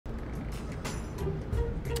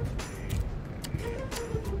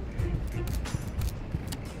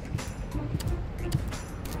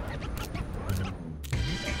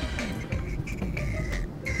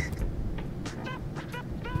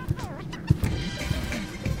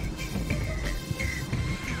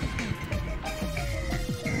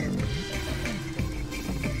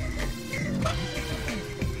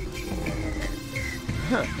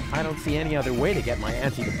I don't see any other way to get my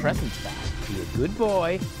antidepressants back. Be a good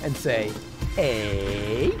boy and say,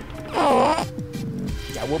 A.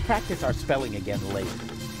 Yeah, we'll practice our spelling again later.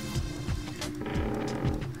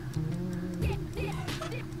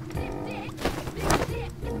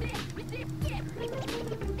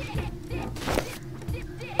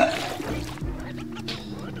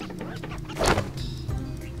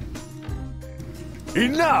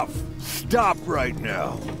 Enough! Stop right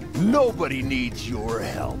now. Nobody needs your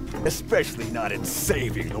help, especially not in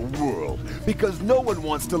saving the world, because no one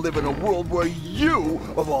wants to live in a world where you,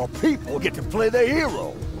 of all people, get to play the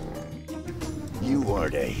hero. You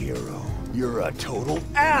aren't a hero. You're a total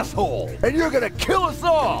asshole, and you're gonna kill us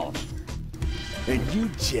all! And you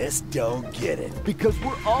just don't get it, because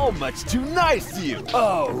we're all much too nice to you.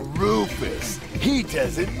 Oh, Rufus, he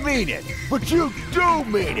doesn't mean it, but you do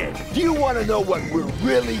mean it. Do you want to know what we're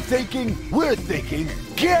really thinking? We're thinking,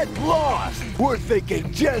 get lost. We're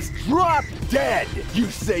thinking, just drop dead. You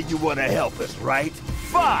say you want to help us, right?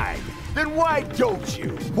 Fine. Then why don't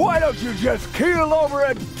you? Why don't you just keel over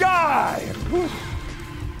and die?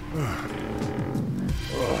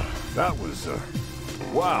 That was,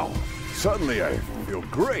 wow. Suddenly I feel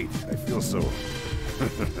great. I feel so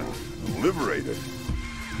liberated.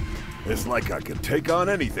 It's like I could take on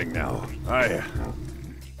anything now.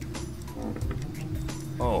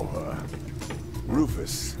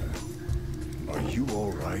 Rufus, are you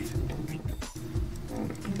all right?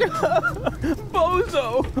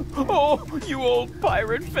 Bozo! Oh, you old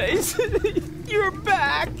pirate face! You're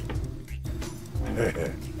back!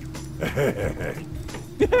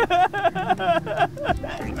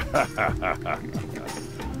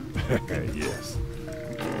 Yes.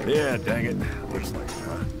 Yeah, dang it. Looks like it,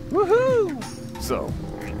 huh? Woohoo! So,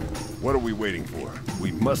 what are we waiting for?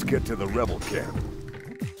 We must get to the rebel camp.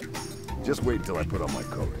 Just wait until I put on my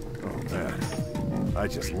coat. Oh, man. I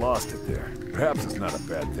just lost it there. Perhaps it's not a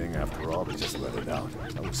bad thing after all to just let it out.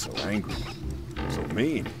 I was so angry. So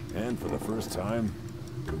mean. And for the first time,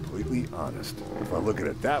 completely honest. If I look at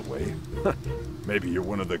it that way, maybe you're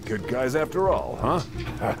one of the good guys after all, huh?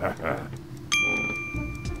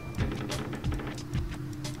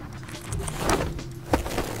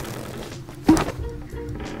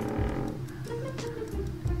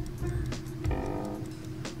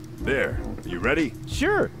 There. You ready?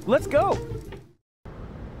 Sure, let's go!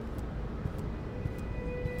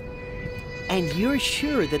 And you're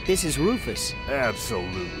sure that this is Rufus?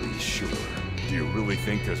 Absolutely sure. Do you really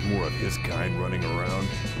think there's more of his kind running around?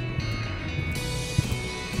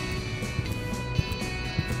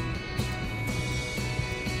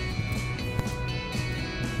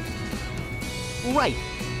 Right.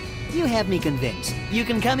 You have me convinced. You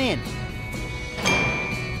can come in.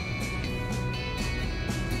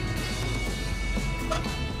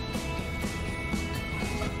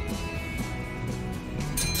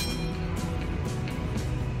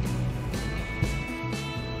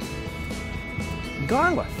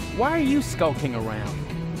 Garlic, why are you skulking around?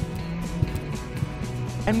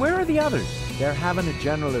 And where are the others? They're having a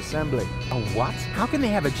general assembly. A what? How can they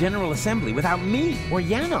have a general assembly without me, or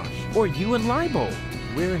Janosch, or you and Libo?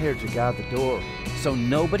 We're here to guard the door. So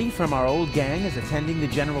nobody from our old gang is attending the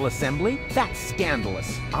general assembly? That's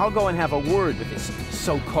scandalous. I'll go and have a word with this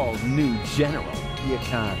so-called new general. You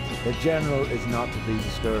can't. The general is not to be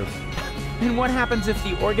disturbed. And what happens if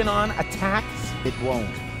the Organon attacks? It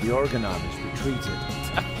won't. The Organon is retreated.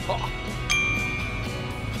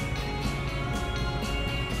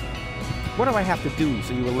 What do I have to do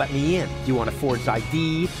so you will let me in? Do you want a forged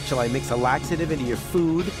ID? Shall I mix a laxative into your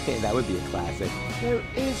food? Hey, that would be a classic. There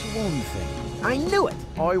is one thing. I knew it!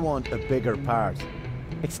 I want a bigger part.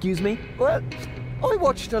 Excuse me? Well, I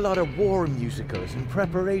watched a lot of war musicals in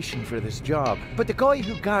preparation for this job, but the guy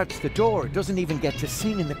who guards the door doesn't even get to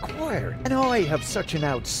sing in the choir. And I have such an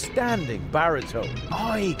outstanding baritone.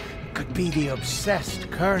 I could be the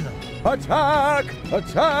obsessed colonel. Attack!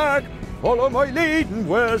 Attack! Follow my leading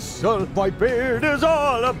whistle. My beard is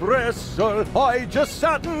all a bristle. I just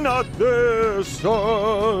sat in a thistle.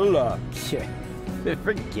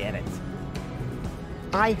 Forget it.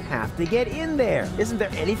 I have to get in there. Isn't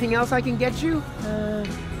there anything else I can get you?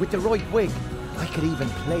 With the right wig, I could even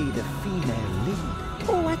play the female lead.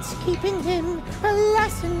 What's keeping him?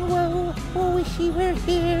 Alas and woe, wish he were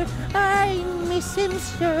here. I miss him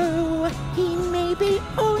so. He may be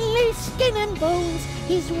only skin and bones.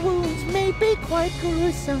 His wounds may be quite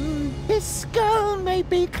gruesome. His skull may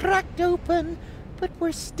be cracked open, but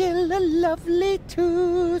we're still a lovely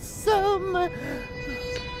twosome.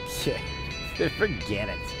 Forget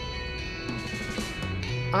it.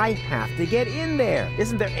 I have to get in there.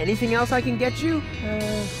 Isn't there anything else I can get you?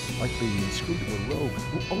 Like the inscrutable rogue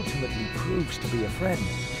who ultimately proves to be a friend.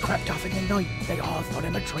 He crept off in the night, they all thought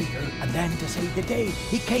him a traitor, and then to save the day,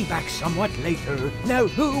 he came back somewhat later. Now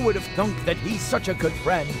who would have thunk that he's such a good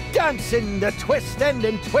friend? Dancing the twist and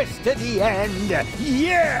then twist to the end.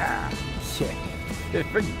 Yeah!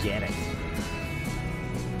 Forget it.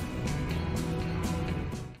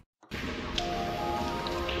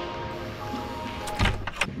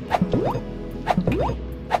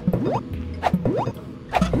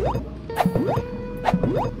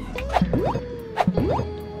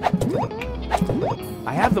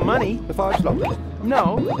 I have the money. The 5 slots?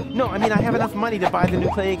 No, I mean I have enough money to buy the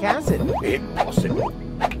nucleic acid. Impossible.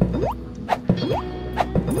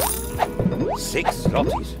 6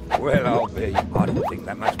 slotties? Well, I'll be. I didn't think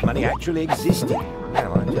that much money actually existed.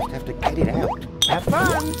 Now I just have to get it out. Have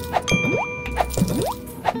fun!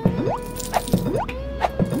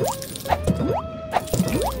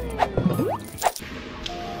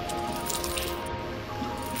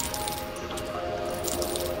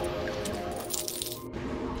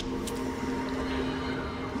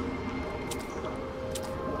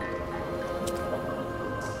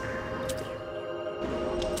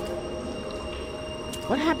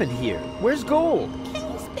 What happened here? Where's gold?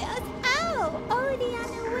 Can you spit us out? Already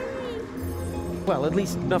on our way. Well, at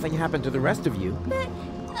least nothing happened to the rest of you. But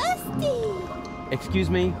Usty! Excuse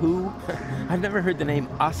me, who? I've never heard the name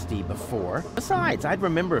Usty before. Besides, I'd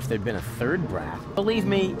remember if there'd been a third brat. Believe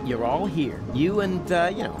me, you're all here. You and,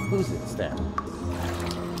 who's it there?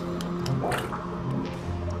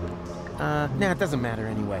 Nah, it doesn't matter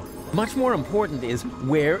anyway. Much more important is,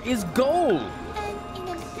 where is gold?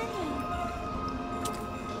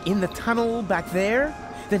 In the tunnel back there?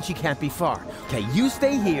 Then she can't be far. Okay, you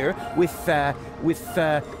stay here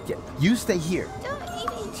you stay here. Don't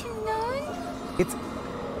even you know? It's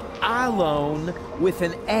alone with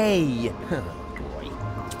an A. Oh, boy.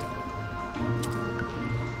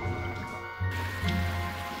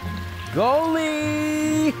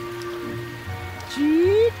 Goalie!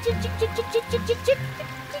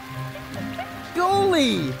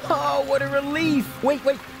 Goalie! Oh, what a relief! Wait,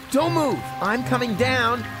 don't move! I'm coming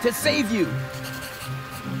down to save you!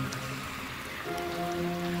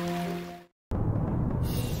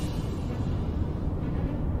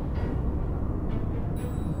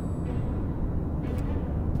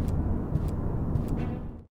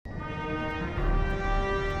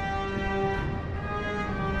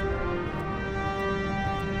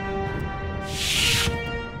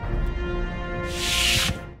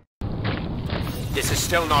 This is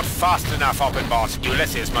still not fast enough, Openbot.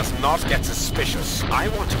 Ulysses must not get suspicious. I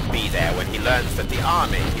want to be there when he learns that the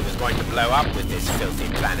army he was going to blow up with this filthy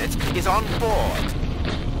planet is on board.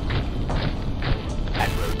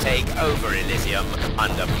 And will take over Elysium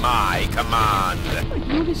under my command.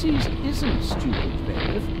 Ulysses isn't stupid,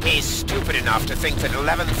 Bailiff. He's stupid enough to think that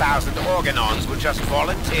 11,000 Organons will just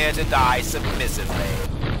volunteer to die submissively.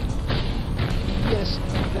 Yes,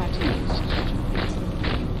 that is.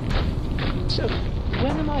 So,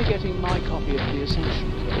 when am I getting my copy of the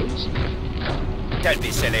Ascension codes? Don't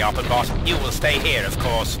be silly, Openbot. You will stay here, of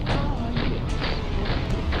course.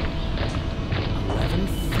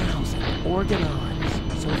 11,000 Organons.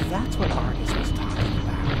 So that's what Argus was talking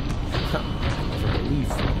about. I never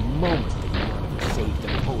believed for a moment that he wanted to save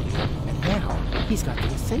Deponia. And now, he's got the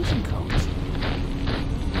Ascension codes.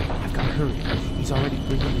 I've got to hurry. He's already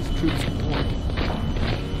bringing his troops aboard.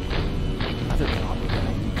 Another problem that I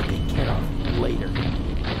need to take care of later.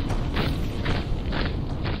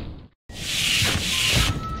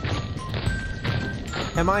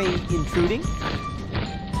 Am I intruding?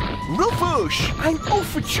 Rufus! I'm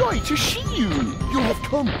overjoyed to see you! You have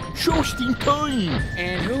come just in time!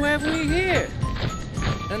 And who have we here?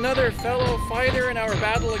 Another fellow fighter in our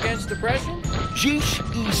battle against depression? This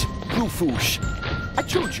is Rufus. I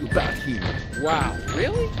told you about him. Wow,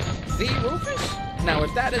 really? The Rufus? Now,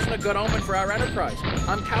 if that isn't a good omen for our enterprise.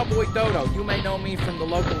 I'm Cowboy Dodo. You may know me from the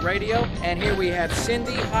local radio. And here we have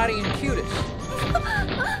Cindy, Hottie, and Cutis.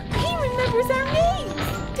 He remembers our names!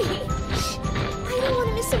 I don't want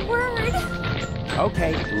to miss a word.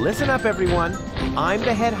 Okay, listen up, everyone. I'm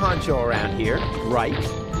the head honcho around here, right?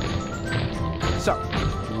 So,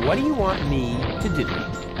 what do you want me to do?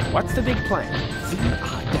 What's the big plan? We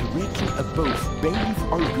are directly above Bailiff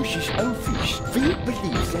Argus's office. We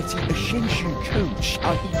believe that the Ascension codes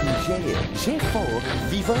are hidden there. Therefore,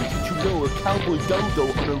 we wanted to lower Cowboy Dodo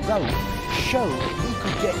on a rope so he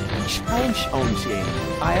could get his hands on them.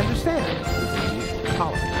 I understand.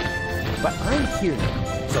 But I'm here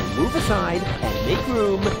now, so move aside and make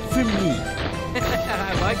room for me.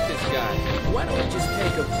 I like this guy. Why don't we just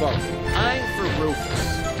take a vote? I'm for Rufus.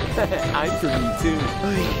 I'm for me too.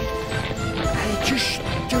 I just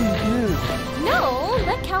don't know. No,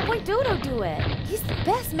 let Cowboy Dodo do it. He's the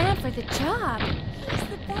best man for the job. He's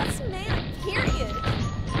the best man, period.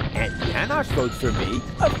 And Janosch votes for me,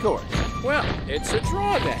 of course. Well, it's a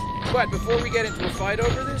draw then. But before we get into a fight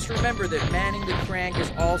over this, remember that manning the crank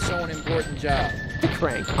is also an important job. The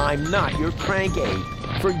crank? I'm not your crank ape.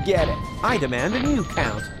 Forget it. I demand a new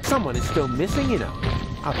count. Someone is still missing, you know.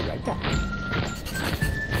 I'll be right back.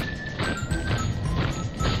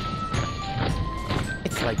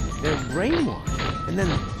 It's like they're brainwashed. And then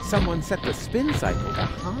someone set the spin cycle to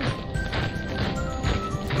high.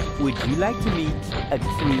 Would you like to meet a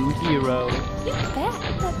true hero? You bet,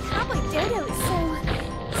 but Cowboy Dodo is so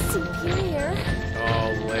superior.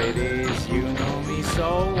 Oh, ladies, you know me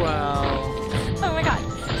so well. Oh my god,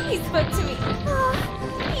 he spoke to me. Oh,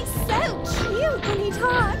 he's so cute when he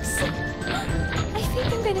talks. I think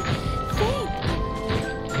I'm gonna faint.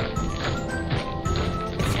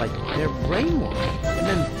 It's like they're brainwashed. And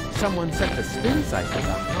then someone set the spin cycle to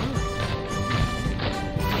high.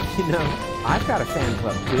 You know, I've got a fan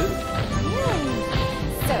club too. Really?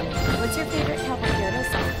 So, what's your favorite Cowboy Dodo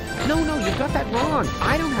song? No, you've got that wrong.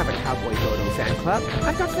 I don't have a Cowboy Dodo fan club.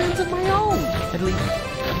 I've got fans of my own. At least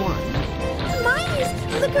one. Mine is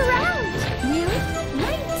Look Around. Really?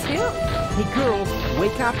 Mine too. Hey girls,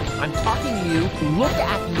 wake up. I'm talking to you. Look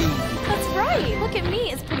at me. That's right. Look at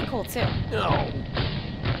Me is pretty cool too. No.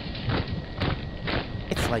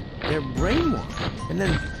 It's like they're brainwashed. And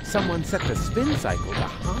then someone set the spin cycle to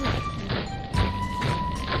high.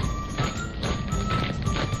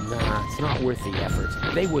 Nah, it's not worth the effort.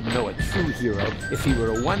 They wouldn't know a true hero if he were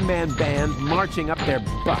a one-man band marching up their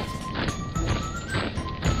butt.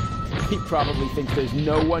 He probably thinks there's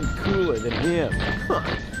no one cooler than him. Huh.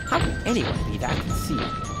 How can anyone be that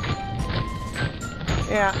conceited?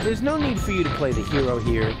 Yeah, there's no need for you to play the hero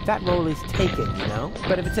here. That role is taken, you know?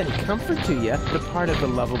 But if it's any comfort to you, the part of the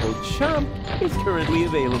lovable chump is currently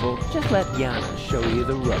available. Just let Yana show you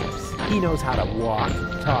the ropes. He knows how to walk,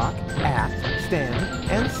 talk, act,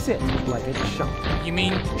 stand, and sit like a chump. You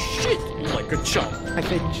mean shit like a chump? I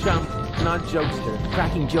said chump, not jokester.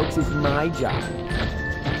 Cracking jokes is my job.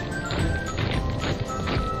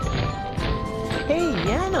 Hey,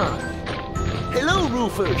 Yana! Hello,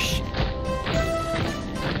 Rufus.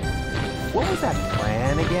 What was that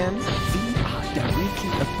plan again? We are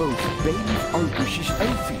directly above Baby Argus's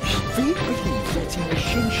office. We believe that the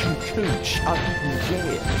essential codes are hidden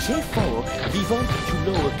there. Therefore, we wanted to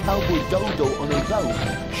lower Cowboy Dodo on a rope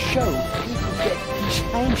so he could get his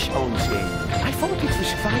hands on them. I thought it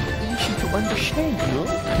was quite easy to understand, no?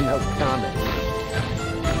 No comment.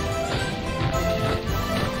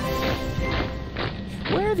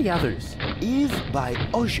 Where are the others? If by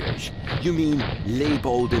others, you mean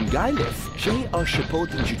Leibold and Galef, they are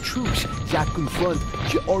supporting the troops that confront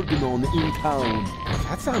the Organon in town.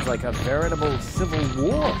 That sounds like a veritable civil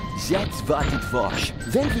war. That's what it was.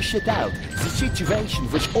 When we set out, the situation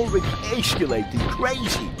was already escalating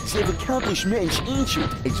crazy. There were countless men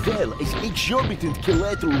injured, as well as exorbitant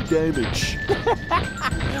collateral damage.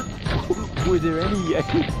 Were there any,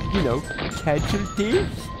 casualties?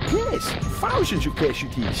 Yes, thousands of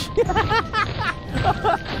casualties.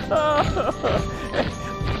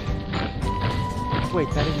 Wait,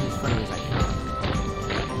 that isn't as funny as I thought.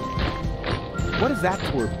 What is that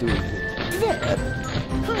twerp doing here? Twerp?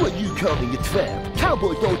 Who are you calling a twerp?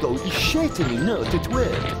 Cowboy Dodo is certainly not a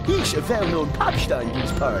twerp. He's a well-known pop star in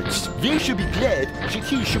these parts. We should be glad that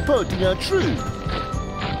he's supporting our troop.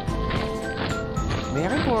 May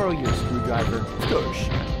I borrow your screwdriver? Of course.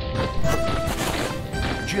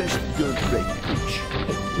 Just don't break it, please.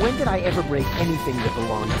 Hey, when did I ever break anything that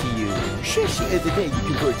belonged to you? Just the other day you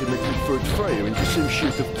converted my preferred fire into some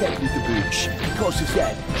sort of cat litter box. Because of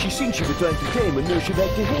that, she thinks you were trying to tame a nurse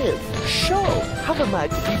about to have. So, how am I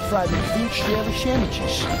to keep frying beef jelly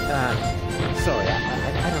sandwiches? Sorry,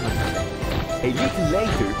 I don't know how that. A little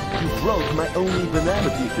later, you broke my only banana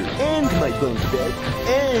picker, and my bunk bed,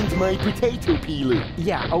 and my potato peeler.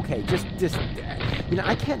 Yeah, okay, just,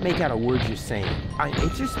 I can't make out a word you're saying.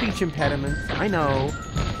 It's your speech impediment, I know.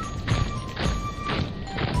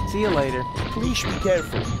 See you later. Please be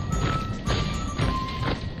careful.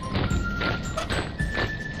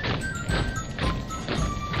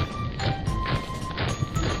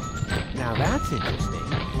 Now that's interesting.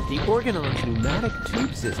 The Organon's pneumatic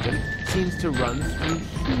tube system seems to run through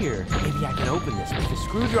here. Maybe I can open this with the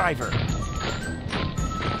screwdriver.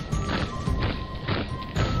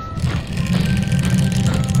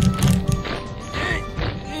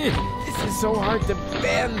 This is so hard to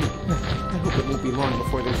bend. I hope it won't be long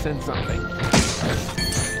before they send something.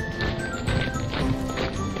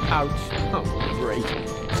 Ouch. Oh, great.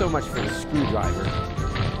 So much for the screwdriver.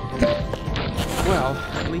 Well,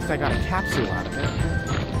 at least I got a capsule out of it.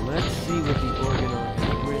 Let's see what the organ on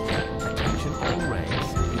the bridge. Attention all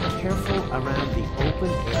ranks. Be careful around the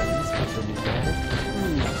open ends of the pneumatic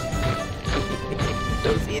tubes.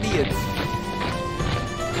 Those idiots.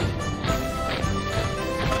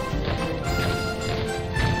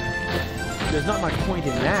 There's not much point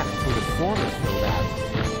in that until the form is filled out.